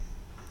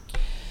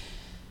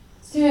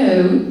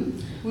So,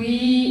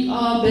 we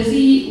are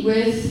busy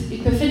with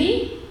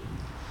Epiphany.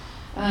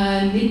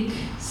 Nick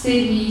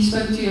said he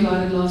spoke to you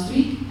about it last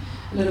week,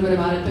 a little bit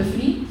about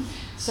Epiphany.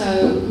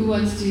 So, who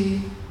wants to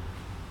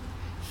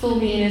fill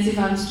me in as if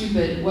I'm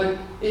stupid? What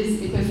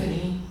is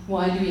Epiphany?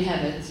 Why do we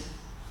have it?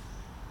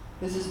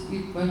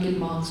 You won't get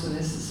marks for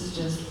this. This is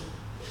just...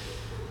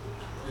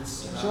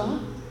 It's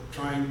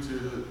trying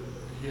to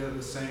hear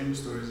the same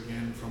stories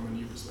again from a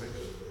new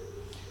perspective.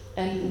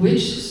 And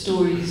which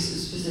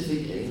stories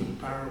specifically?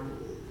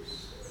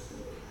 Parables.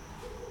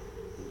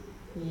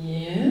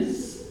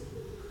 Yes.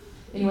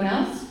 Anyone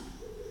else?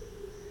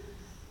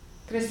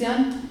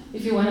 Christian,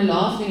 if you want to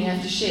laugh, then you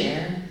have to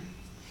share.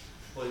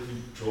 Well, if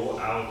you draw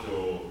out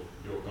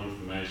your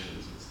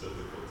confirmations, it's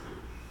difficult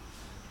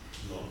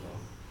to not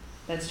laugh.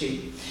 That's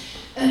true.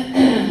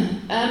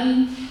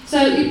 So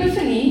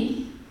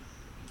Epiphany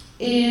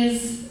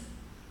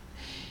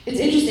it's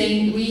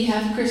interesting. We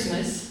have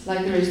Christmas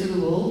like the rest of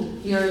the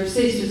world. We are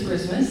obsessed with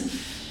Christmas.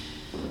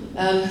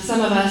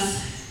 Some of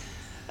us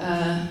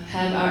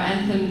have our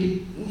anthem, die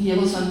heel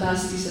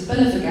fantastische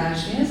pille vir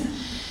Kersfees,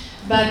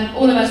 but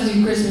all of us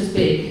do Christmas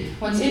big.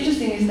 What's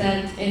interesting is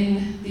that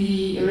in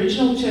the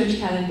original church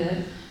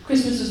calendar,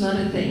 Christmas was not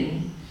a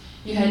thing.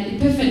 You had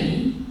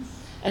Epiphany,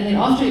 and then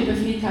after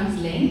Epiphany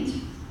comes Lent,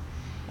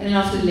 and then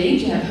after Lent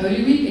you have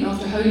Holy Week, and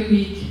after Holy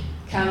Week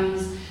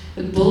comes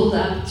the build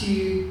up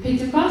to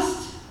Pentecost,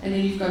 and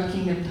then you've got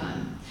Kingdom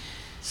Time.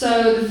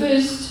 So the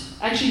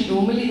first, actually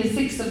normally the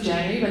 6th of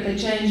January, but they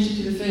changed it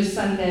to the first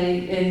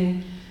Sunday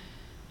in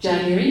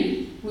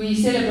January, we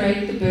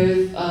celebrate the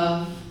birth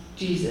of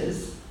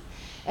Jesus.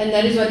 And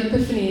that is what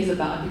Epiphany is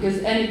about,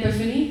 because an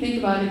epiphany, think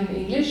about it in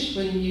English,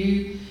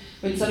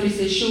 when somebody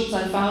says, "Schultz,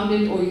 I found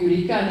it," or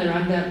 "Eureka," and they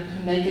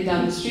run naked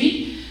down the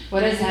street,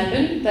 what has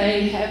happened?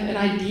 They have an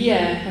idea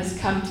has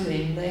come to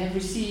them. They have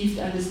received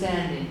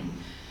understanding.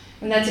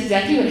 And that's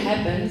exactly what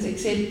happens,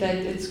 except that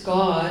it's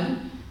God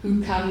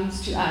who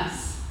comes to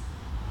us.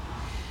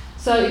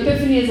 So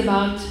Epiphany is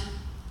about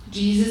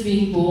Jesus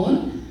being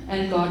born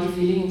and God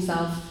revealing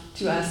himself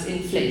to us in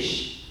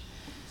flesh.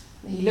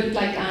 He looked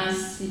like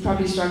us. He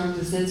probably struggled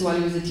with this while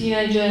he was a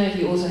teenager.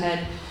 He also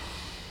had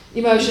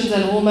emotions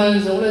and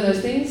hormones and all of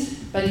those things,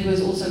 but he was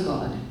also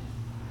God.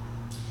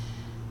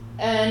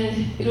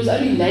 And it was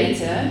only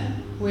later,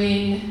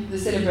 when the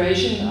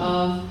celebration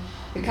of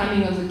the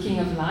coming of the King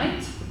of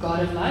Light, the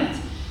God of Light,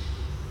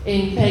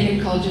 in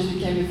pagan cultures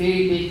became a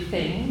very big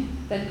thing,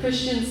 that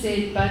Christians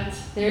said, but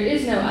there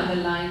is no other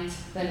light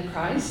than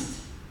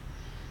Christ.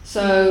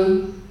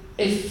 So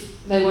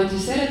if they want to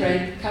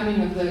celebrate the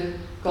coming of the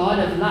God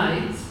of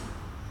Light,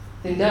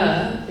 then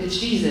it's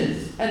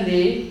Jesus. And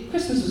there,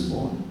 Christmas was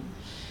born.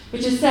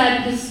 Which is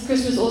sad, because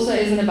Christmas also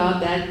isn't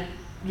about that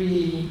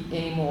really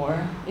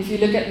anymore. If you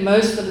look at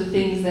most of the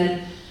things that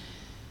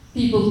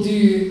people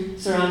do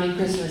surrounding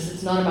Christmas,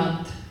 it's not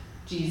about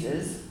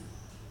Jesus.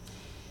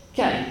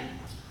 Okay,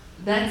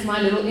 that's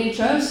my little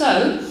intro.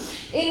 So,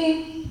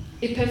 in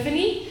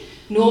Epiphany,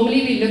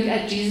 normally we look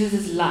at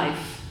Jesus'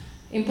 life.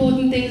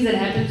 Important things that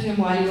happened to him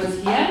while he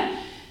was here.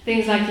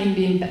 Things like him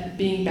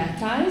being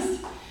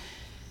baptized.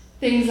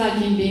 Things like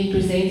him being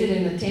presented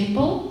in the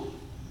temple.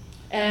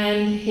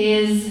 And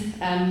his,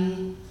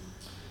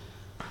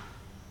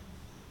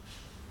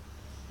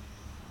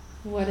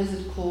 what is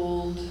it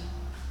called?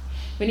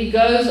 When he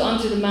goes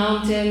onto the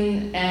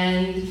mountain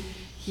and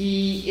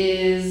he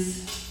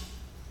is,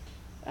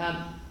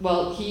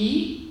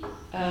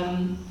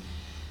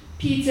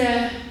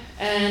 Peter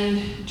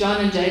and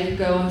John and Jacob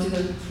go onto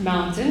the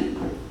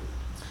mountain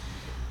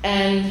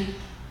and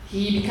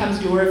he becomes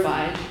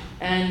glorified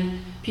and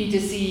Peter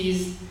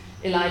sees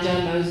Elijah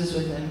and Moses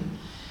with him.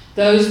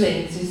 Those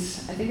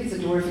things I think it's a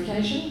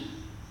glorification.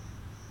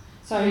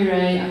 Sorry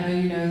Ray, I know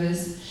you know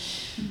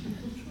this.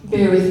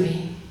 Bear with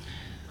me.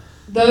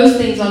 Those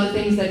things are the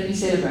things that we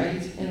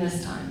celebrate in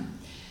this time.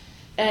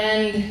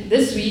 And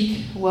this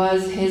week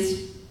was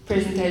his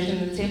presentation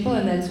in the temple,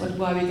 and that's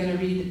why we're going to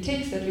read the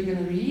text that we're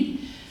going to read.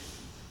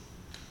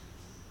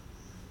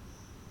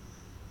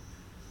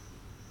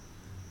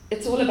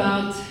 It's all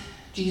about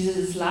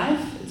Jesus'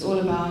 life. It's all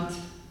about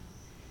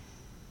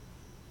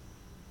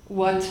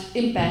what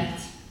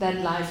impact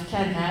that life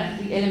can have,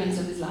 the elements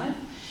of his life.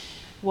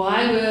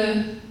 Why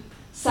were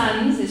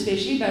sons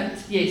especially, but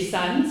yes,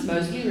 sons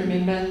mostly,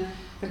 remember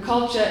the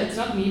culture, it's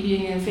not me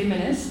being a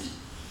feminist.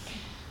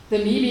 The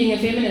me being a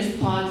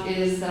feminist part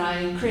is that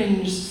I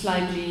cringe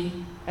slightly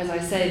as I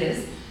say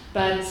this,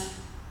 but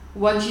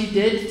what you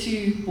did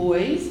to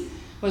boys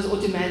was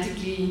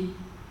automatically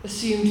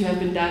assumed to have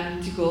been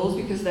done to girls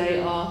because they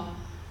aren't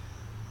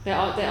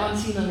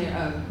seen on their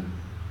own.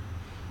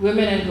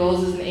 Women and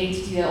girls as an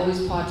entity, they're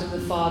always part of the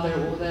father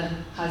or the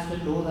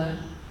husband or the...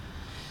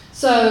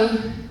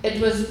 So it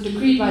was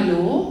decreed by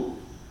law,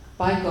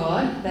 by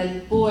God,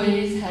 that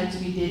boys had to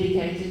be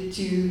dedicated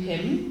to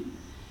him.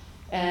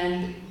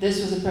 And this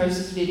was a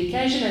process of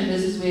dedication, and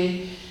this is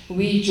where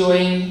we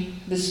join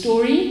the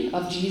story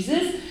of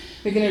Jesus.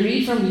 We're going to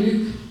read from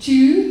Luke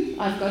 2.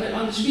 I've got it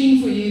on the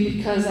screen for you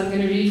because I'm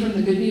going to read from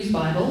the Good News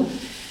Bible.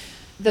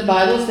 The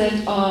Bibles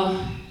that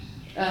are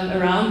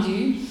around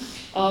you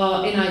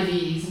are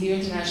NIVs, New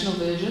International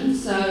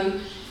Versions, so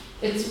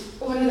it's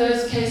one of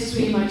those cases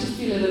where you might just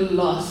feel a little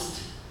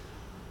lost.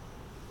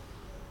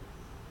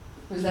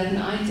 Was that an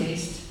eye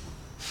test?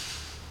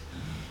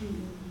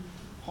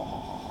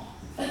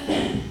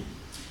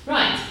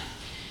 Right.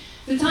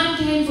 The time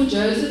came for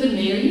Joseph and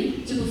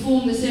Mary to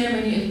perform the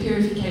ceremony of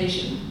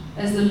purification,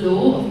 as the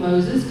law of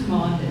Moses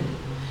commanded.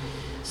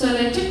 So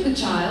they took the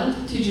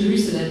child to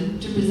Jerusalem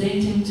to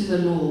present him to the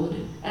Lord,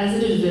 as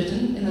it is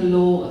written in the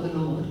law of the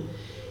Lord.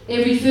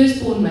 Every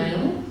firstborn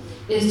male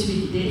is to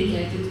be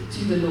dedicated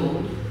to the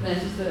Lord. That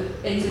is the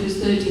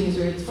Exodus 13 is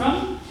where it's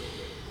from.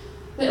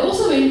 They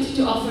also went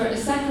to offer a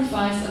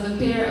sacrifice of a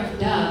pair of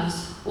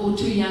doves or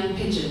 2 young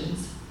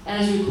pigeons,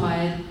 as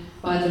required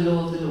by the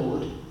law of the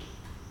Lord.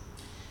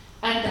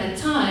 At that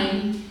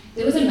time,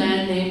 there was a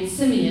man named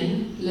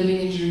Simeon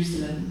living in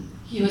Jerusalem.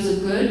 He was a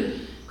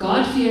good,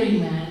 God-fearing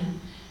man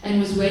and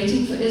was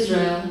waiting for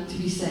Israel to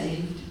be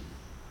saved.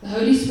 The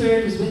Holy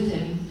Spirit was with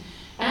him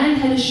and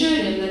had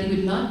assured him that he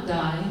would not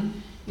die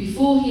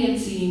before he had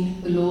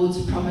seen the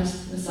Lord's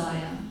promised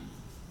Messiah.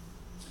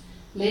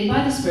 Led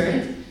by the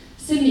Spirit,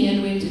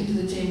 Simeon went into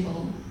the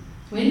temple.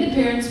 When the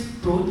parents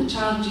brought the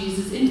child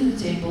Jesus into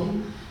the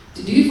temple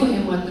to do for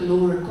him what the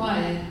law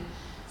required,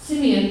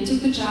 Simeon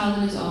took the child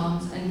in his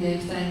arms and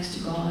gave thanks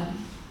to God.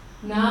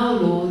 Now,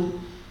 Lord,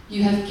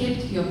 you have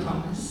kept your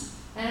promise,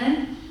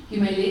 and you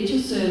may let your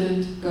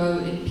servant go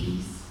in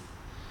peace.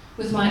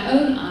 With my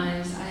own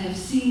eyes I have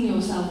seen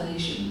your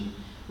salvation,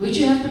 which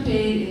you have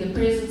prepared in the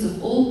presence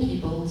of all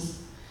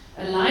peoples,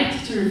 a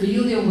light to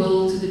reveal your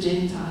will to the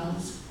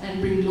Gentiles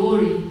and bring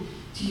glory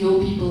to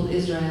your people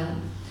Israel.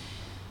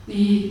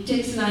 The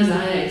text in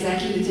Isaiah,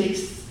 exactly the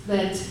text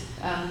that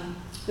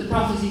the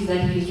prophecies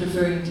that he is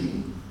referring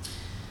to.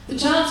 The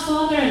child's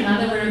father and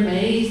mother were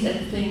amazed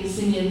at the things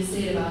Simeon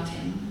said about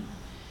him.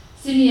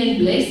 Simeon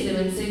blessed them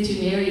and said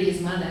to Mary,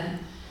 his mother,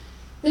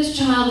 "This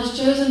child is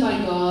chosen by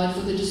God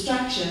for the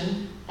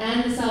destruction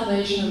and the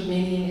salvation of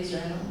many in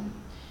Israel.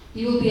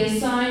 He will be a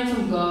sign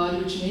from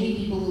God which many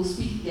people will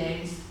speak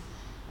against,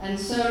 and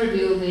so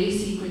reveal their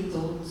secret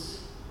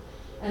thoughts.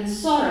 And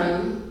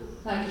sorrow,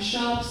 like a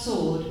sharp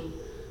sword,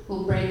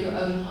 will break your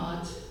own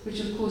heart," which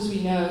of course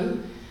we know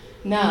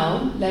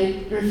now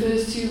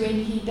refers to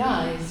when he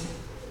dies.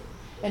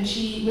 And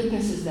she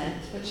witnesses that,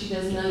 but she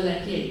doesn't know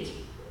that yet.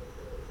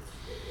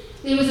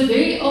 There was a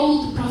very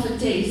old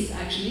prophetess,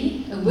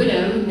 actually, a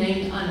widow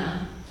named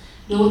Anna,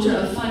 daughter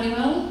of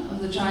Phanuel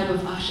of the tribe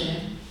of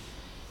Asher.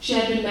 She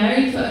had been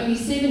married for only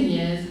 7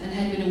 years and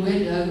had been a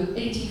widow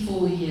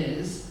 84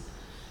 years.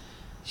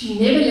 She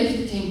never left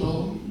the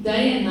temple.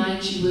 Day and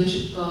night she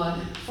worshipped God,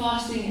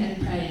 fasting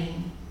and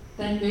praying.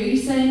 That very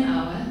same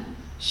hour,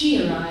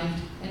 she arrived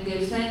and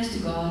gave thanks to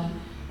God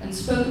and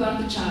spoke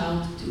about the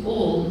child to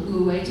all who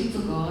were waiting for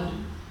God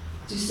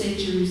to set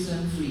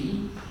Jerusalem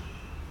free.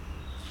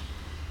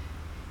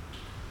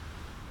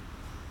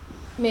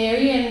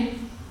 Mary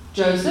and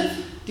Joseph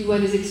do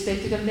what is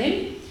expected of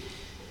them.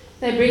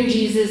 They bring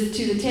Jesus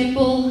to the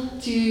temple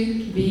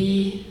to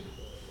be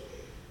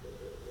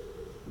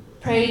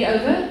prayed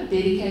over,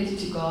 dedicated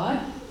to God,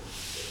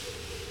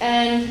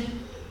 and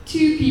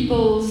 2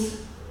 people's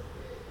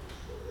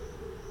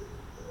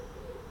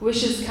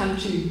wishes come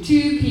true.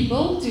 2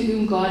 people to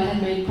whom God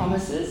had made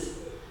promises.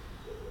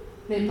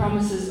 Their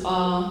promises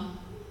are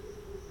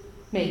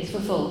met,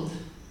 fulfilled.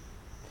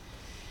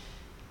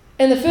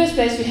 In the first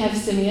place, we have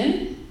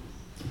Simeon,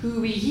 who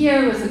we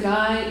hear was a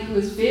guy who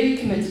was very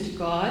committed to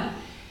God.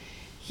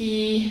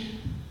 He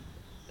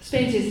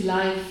spent his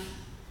life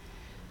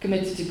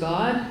committed to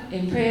God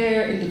in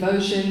prayer, in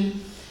devotion,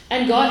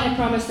 and God had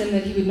promised him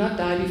that he would not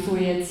die before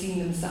he had seen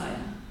the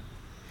Messiah.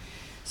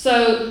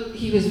 So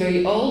he was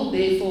very old,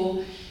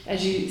 therefore,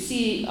 as you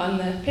see on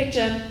the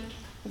picture,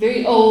 a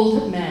very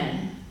old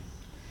man.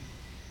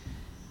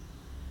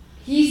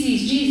 He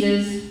sees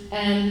Jesus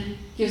and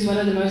gives one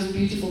of the most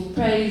beautiful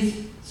praise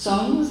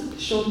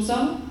songs, short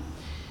song,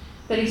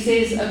 that he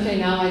says, "Okay,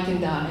 now I can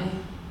die,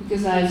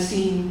 because I have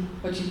seen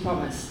what you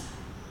promised."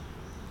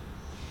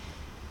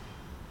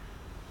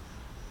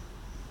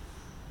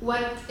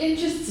 What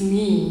interests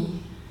me,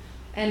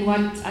 and what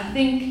I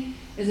think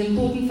is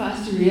important for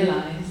us to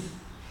realize,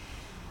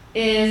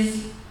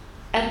 is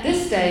at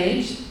this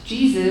stage,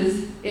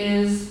 Jesus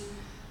is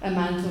a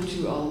month or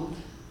 2 old.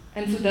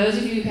 And for those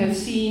of you who have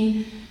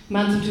seen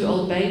month or 2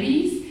 old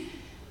babies,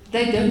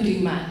 they don't do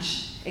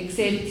much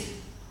except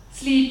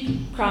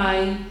sleep,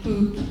 cry,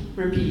 poop,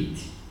 repeat.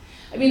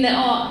 I mean, they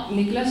are,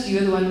 Nicholas,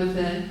 you're the one with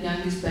the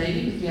youngest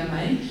baby, with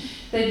Liamay.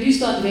 They do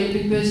start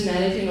developing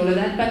personality and all of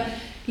that, but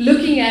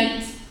looking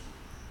at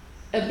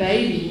a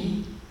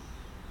baby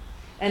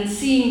and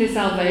seeing the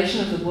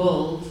salvation of the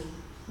world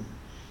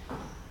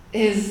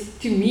is,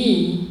 to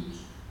me,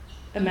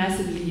 a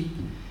massive leap,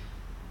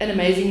 an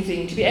amazing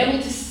thing. To be able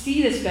to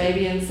see this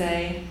baby and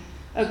say,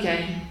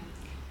 okay,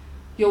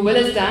 your will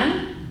is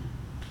done,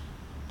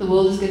 the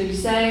world is going to be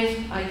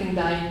saved, I can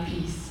die in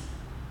peace.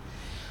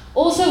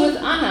 Also with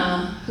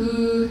Anna,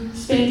 who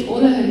spent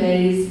all of her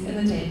days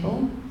in the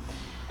temple,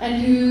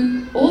 and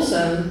who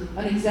also,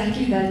 on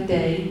exactly that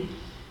day,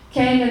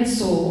 came and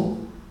saw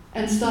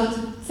and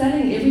started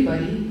telling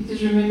everybody,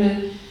 because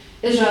remember,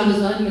 Israel was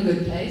not in a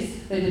good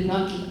place. They did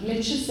not,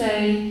 let's just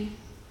say,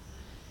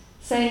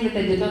 saying that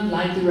they did not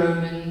like the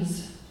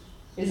Romans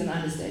is an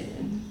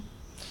understatement.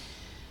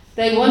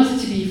 They wanted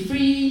to be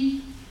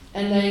free,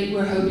 and they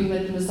were hoping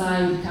that the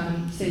Messiah would come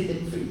and set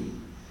them free.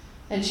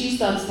 And she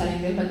starts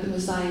telling them, but the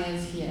Messiah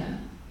is here.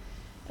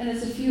 And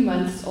it's a few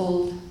months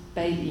old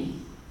baby.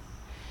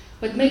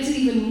 What makes it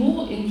even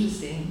more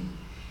interesting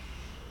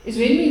is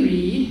when we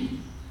read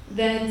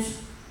that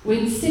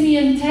when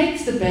Simeon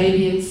takes the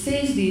baby and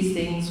says these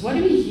things, what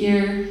do we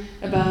hear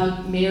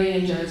about Mary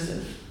and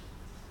Joseph?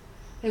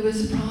 They were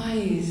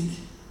surprised.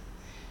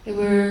 They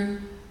were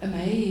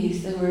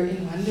amazed. They were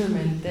in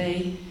wonderment.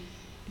 It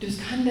was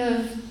kind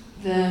of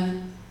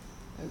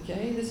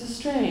okay, this is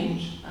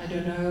strange. I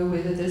don't know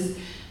whether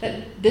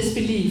that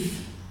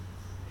disbelief.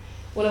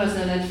 All of us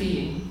know that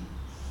feeling.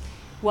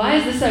 Why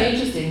is this so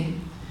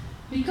interesting?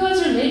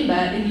 Because remember,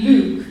 in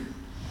Luke,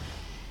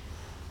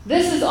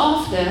 this is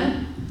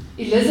after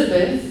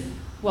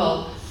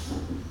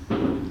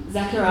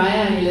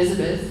Zachariah and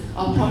Elizabeth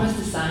are promised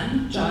a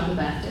son, John the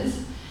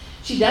Baptist.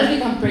 She does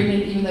become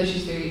pregnant even though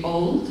she's very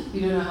old. We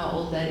don't know how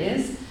old that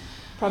is.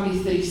 Probably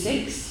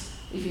 36,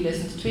 if you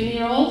listen to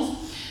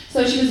 20-year-olds.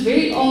 So she was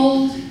very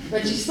old,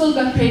 but she still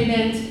got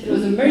pregnant. It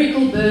was a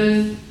miracle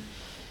birth.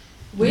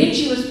 When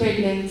she was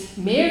pregnant,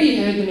 Mary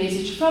heard the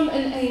message from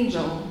an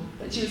angel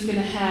that she was going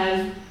to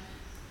have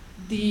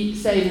the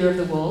Savior of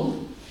the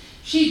world.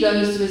 She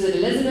goes to visit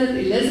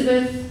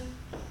Elizabeth.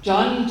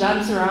 John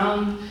jumps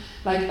around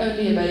like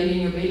only a baby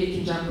in your belly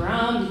can jump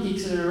around. He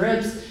kicks at her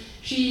ribs.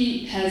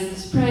 She has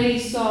this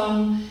praise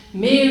song.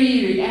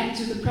 Mary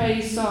reacts to the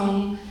praise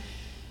song.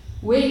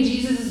 When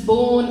Jesus is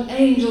born,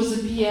 angels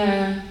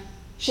appear.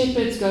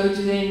 Shepherds go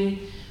to them.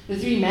 The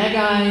three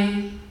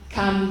magi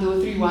come, the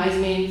three wise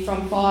men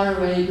from far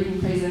away bring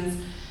presents.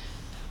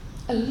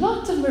 A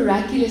lot of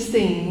miraculous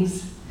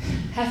things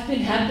have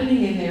been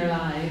happening in their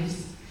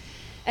lives.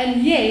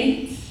 And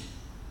yet,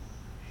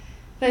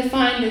 they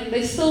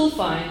still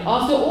find,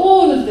 after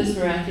all of this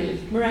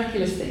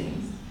miraculous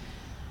things,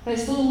 they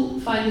still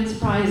find it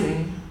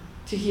surprising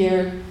to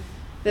hear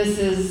this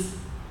is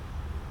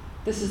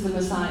the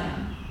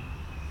Messiah.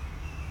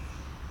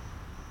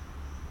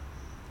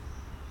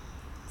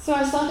 So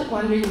I started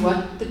wondering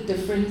what the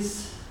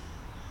difference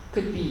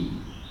could be.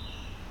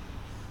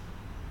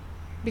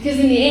 Because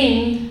in the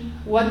end,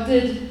 what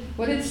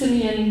did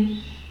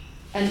Simeon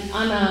and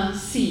Anna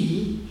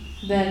see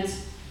that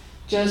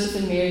Joseph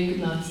and Mary could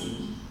not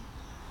see?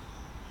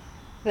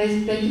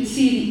 They could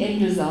see the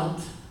end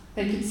result.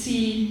 They could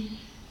see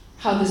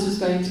how this was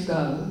going to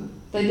go.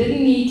 They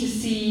didn't need to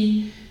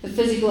see the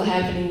physical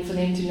happening for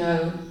them to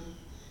know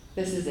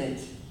this is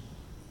it.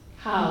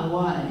 How?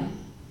 Why?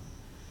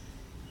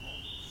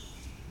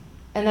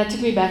 And that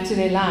took me back to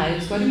their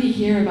lives. What do we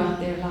hear about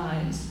their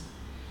lives?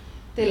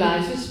 Their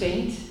lives were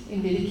spent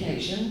in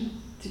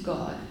dedication to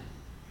God.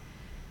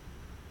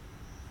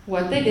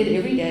 What they did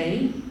every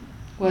day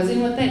was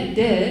in what they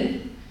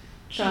did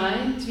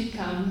try to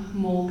become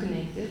more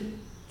connected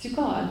to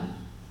God.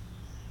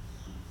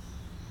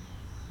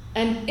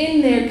 And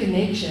in their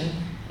connection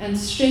and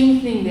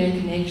strengthening their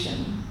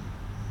connection,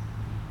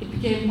 it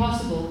became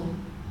possible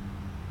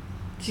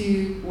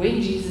to,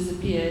 when Jesus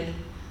appeared,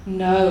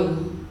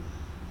 know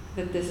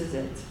that this is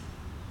it.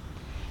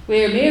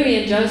 Where Mary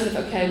and Joseph,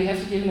 okay, we have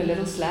to give them a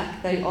little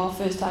slack. They are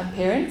first-time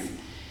parents.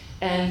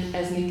 And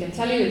as Nick can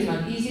tell you, it's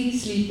not easy.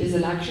 Sleep is a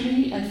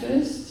luxury at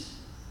first.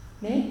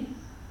 No?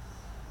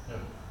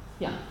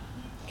 Yeah.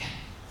 Okay.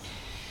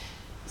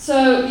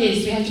 So,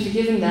 yes, we have to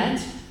forgive them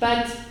that.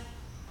 But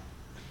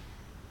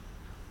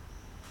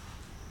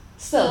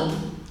still,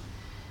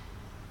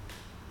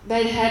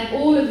 they had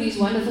all of these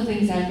wonderful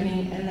things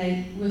happening and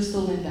they were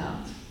still in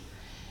doubt.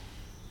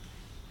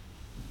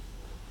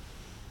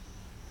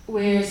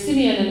 Where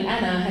Simeon and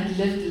Anna had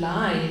lived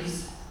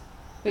lives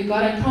where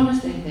God had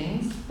promised them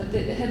things, but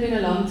it had been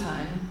a long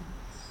time.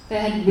 They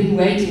had been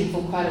waiting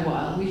for quite a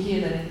while. We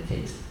hear that in the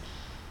text.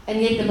 And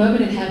yet the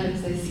moment it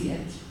happens, they see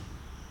it.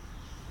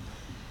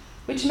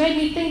 Which made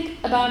me think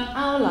about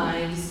our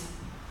lives.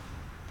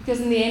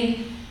 Because in the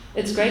end,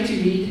 it's great to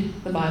read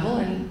the Bible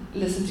and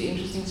listen to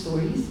interesting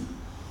stories.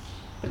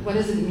 But what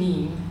does it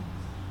mean?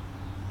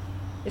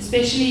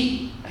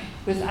 Especially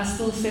with us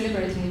still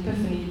celebrating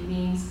Epiphany, it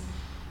means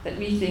that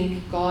we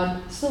think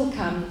God still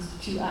comes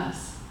to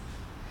us.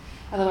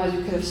 Otherwise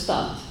we could have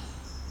stopped.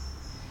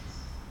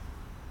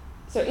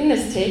 So in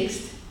this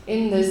text,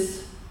 in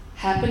this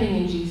happening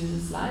in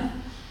Jesus' life,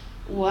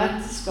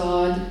 what's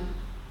God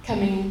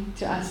coming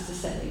to us to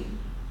say?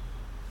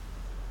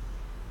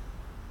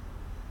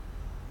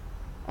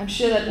 I'm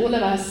sure that all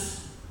of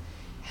us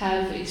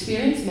have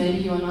experienced, maybe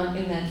you are not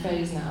in that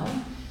phase now,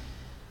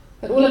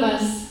 but all of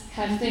us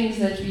have things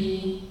that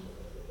we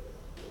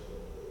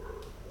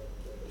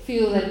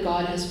feel that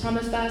God has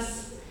promised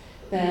us,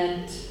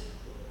 that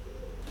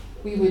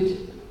we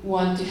would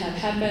want to have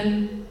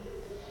happen,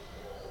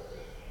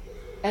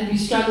 and we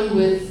struggle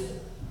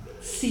with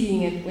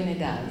seeing it when it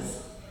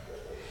does.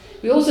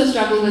 We also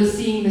struggle with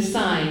seeing the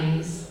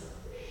signs,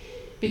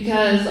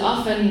 because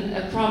often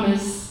a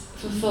promise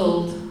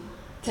fulfilled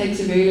takes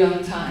a very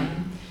long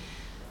time.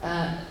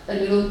 A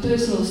little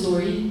personal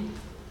story.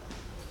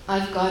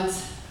 I've got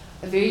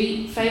a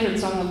very favorite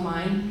song of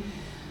mine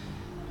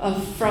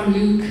from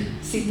Luke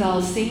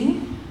Sital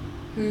Singh,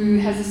 who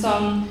has a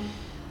song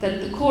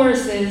that the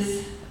chorus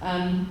says,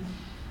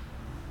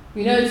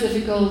 we know it's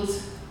difficult,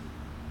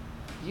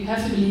 you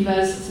have to believe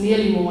us, it's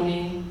nearly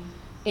morning,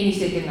 any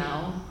second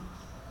now.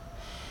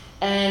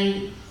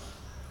 And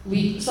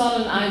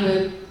Saul and I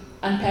were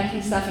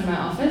unpacking stuff in my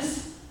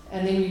office,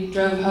 and then we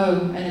drove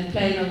home, and it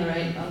played on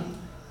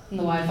the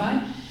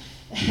Wi-Fi,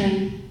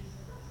 and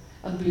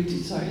on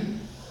Bluetooth, sorry.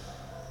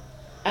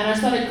 And I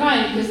started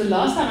crying because the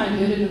last time I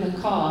heard it in the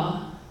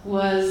car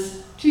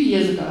was 2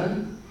 years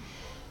ago,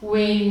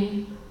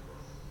 when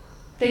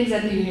things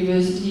at the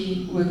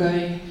university they were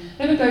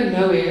going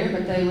nowhere,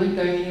 but they weren't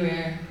going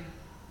anywhere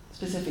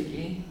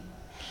specifically.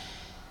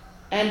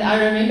 And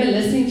I remember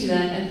listening to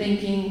that and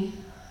thinking,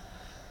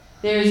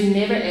 there is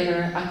never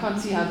ever, I can't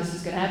see how this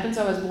is going to happen,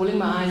 so I was bawling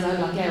my eyes out,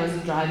 lucky I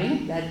wasn't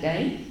driving that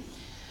day.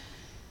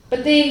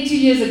 But then 2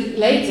 years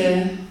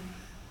later,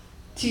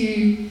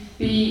 to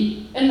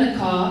be in the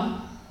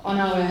car on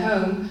our way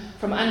home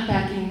from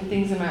unpacking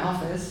things in my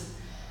office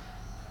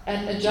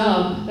at a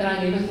job that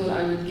I never thought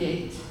I would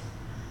get,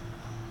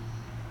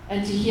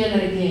 and to hear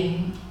that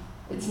again,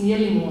 it's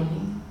nearly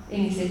morning,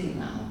 any second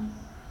now.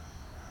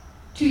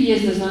 2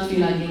 years does not feel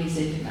like any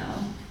second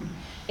now.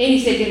 Any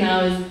second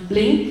now is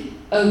blink,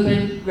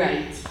 open,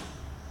 great.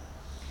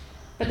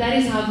 But that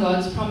is how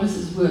God's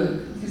promises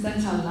work, because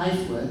that's how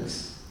life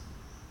works.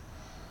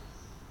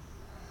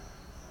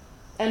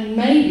 And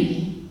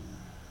maybe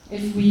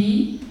if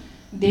we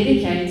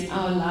dedicate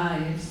our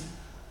lives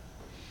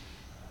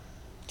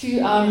to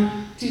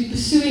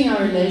pursuing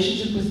our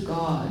relationship with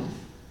God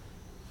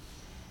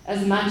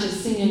as much as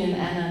Simeon and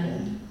Anna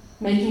did,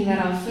 making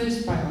that our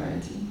first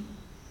priority,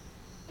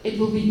 it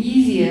will be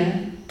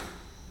easier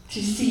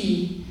to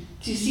see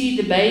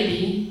the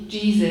baby,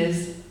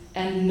 Jesus,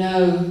 and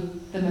know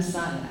the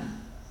Messiah.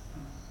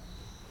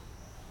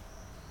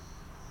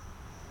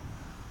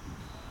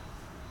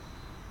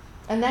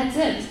 And that's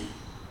it.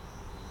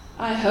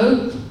 I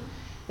hope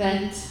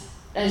that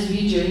as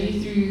we journey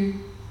through,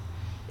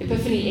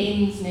 Epiphany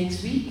ends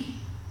next week,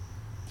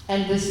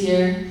 and this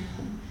year,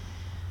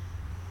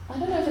 I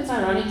don't know if it's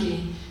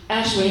ironically,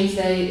 Ash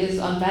Wednesday is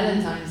on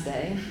Valentine's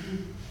Day.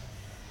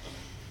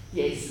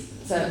 Yes,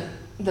 so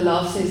the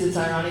laugh says it's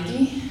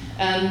ironically.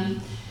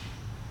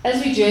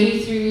 As we journey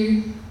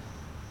through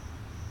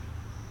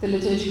the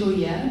liturgical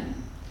year,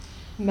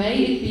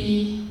 may it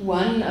be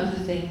one of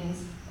the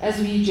things, as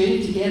we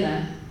journey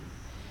together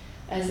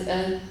as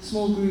a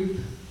small group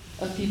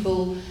of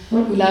people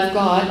who love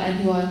God and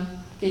who are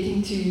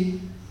getting to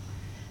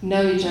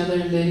know each other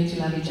and learning to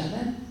love each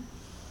other,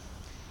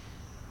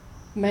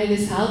 may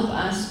this help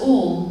us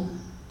all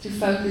to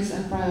focus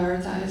and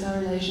prioritize our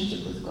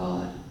relationship with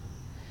God,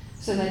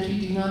 so that we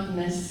do not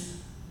miss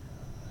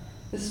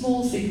the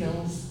small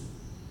signals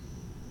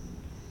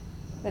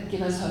that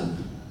give us hope.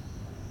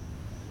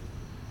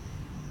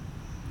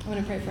 I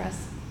want to pray for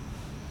us.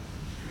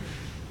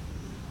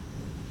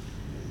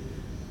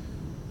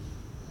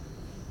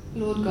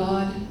 Lord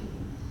God,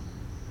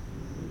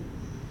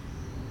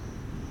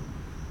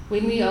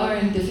 when we are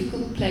in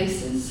difficult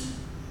places,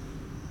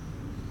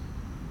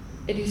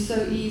 it is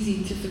so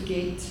easy to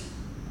forget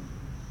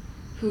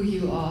who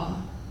you are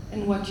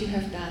and what you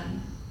have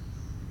done.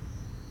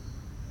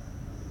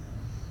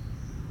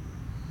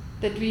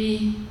 That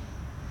we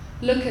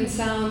look and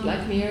sound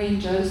like Mary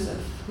and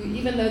Joseph, who,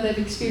 even though they've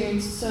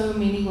experienced so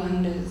many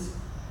wonders,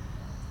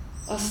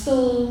 are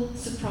still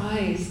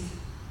surprised.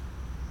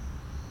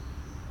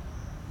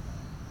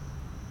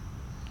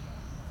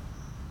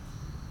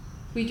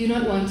 We do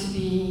not want to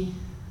be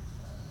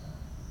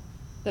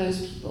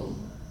those people.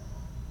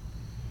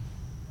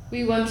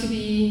 We want to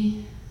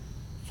be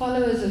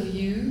followers of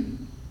you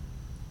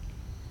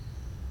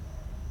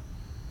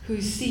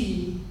who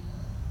see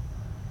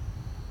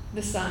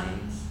the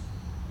signs,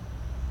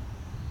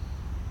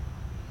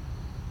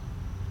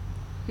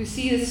 who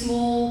see the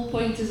small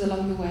pointers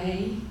along the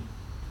way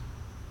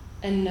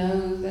and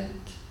know that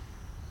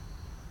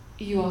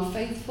you are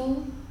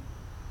faithful,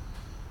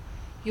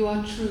 you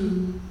are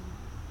true,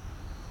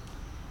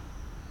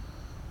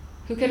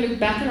 who can look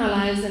back on our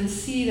lives and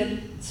see that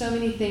so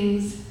many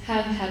things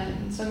have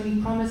happened, so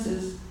many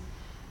promises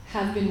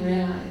have been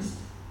realized,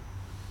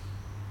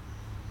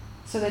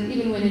 so that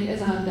even when it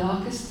is our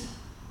darkest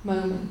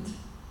moment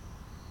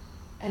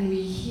and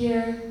we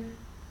hear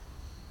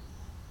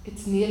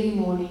it's nearly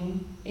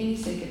morning, any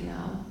second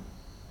now,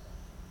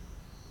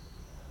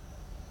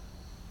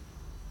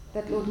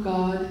 that Lord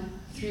God,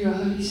 through your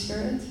Holy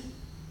Spirit,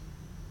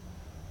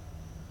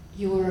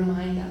 you will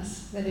remind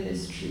us that it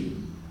is true.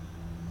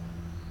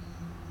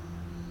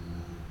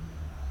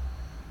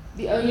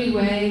 The only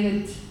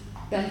way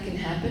that can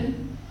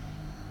happen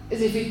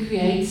is if we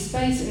create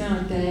space in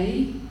our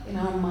day, in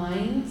our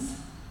minds,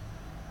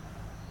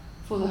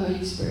 for the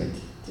Holy Spirit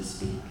to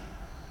speak.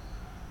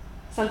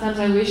 Sometimes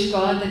I wish,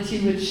 God, that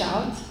you would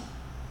shout,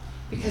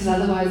 because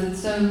otherwise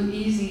it's so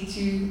easy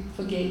to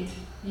forget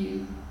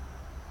you.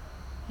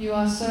 You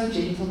are so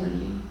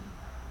gentlemanly.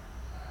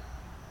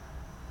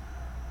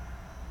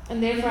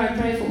 And therefore I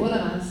pray for all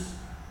of us,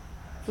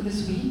 for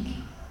this week,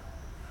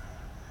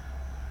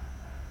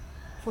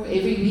 for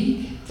every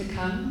week to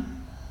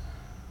come,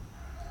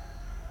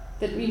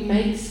 that we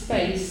make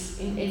space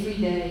in every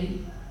day,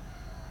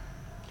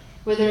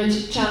 whether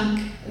it's a chunk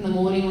in the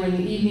morning or in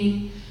the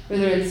evening,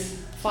 whether it's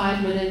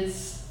 5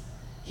 minutes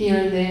here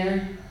and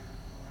there,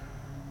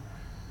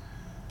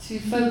 to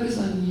focus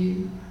on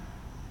you,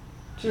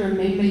 to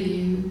remember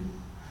you,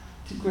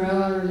 to grow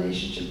our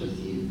relationship with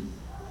you.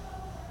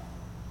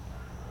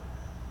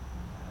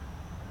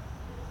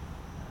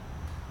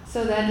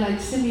 So that, like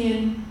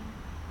Simeon,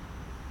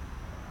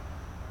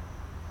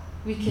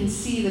 we can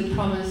see the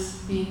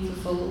promise being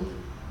fulfilled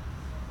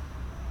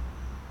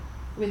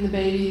when the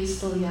baby is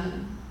still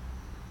young.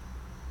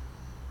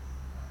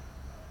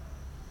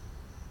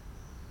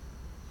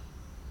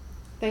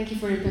 Thank you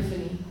for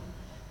Epiphany.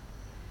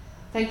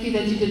 Thank you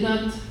that you did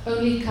not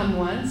only come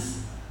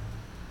once,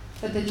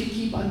 but that you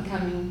keep on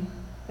coming,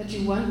 that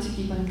you want to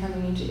keep on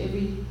coming into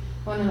every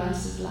one of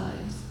us'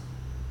 lives.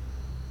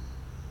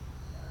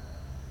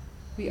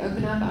 We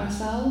open up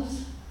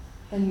ourselves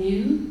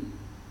anew,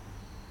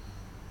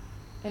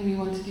 and we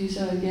want to do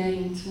so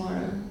again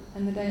tomorrow,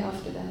 and the day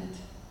after that,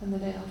 and the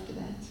day after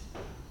that.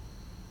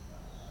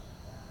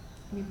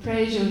 We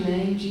praise your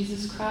name,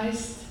 Jesus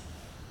Christ,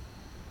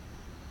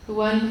 the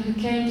one who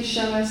came to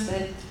show us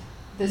that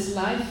this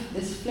life,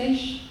 this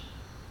flesh,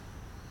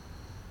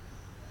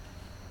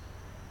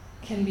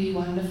 can be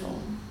wonderful.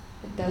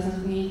 It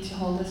doesn't need to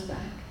hold us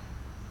back.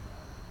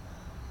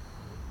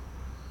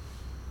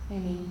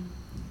 Amen.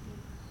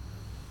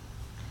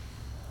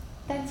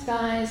 Thanks,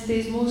 guys.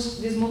 There's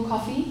more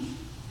coffee,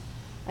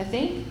 I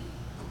think.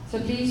 So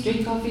please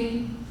drink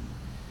coffee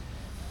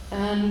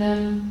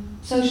and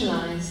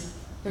socialize.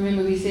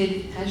 Remember, we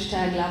said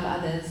 #love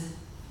others.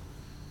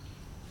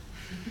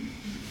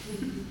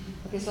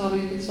 Okay, so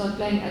we can start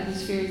playing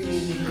atmospheric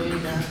music. There you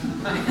go.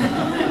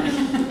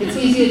 It's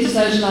easier to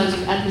socialize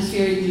with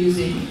atmospheric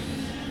music.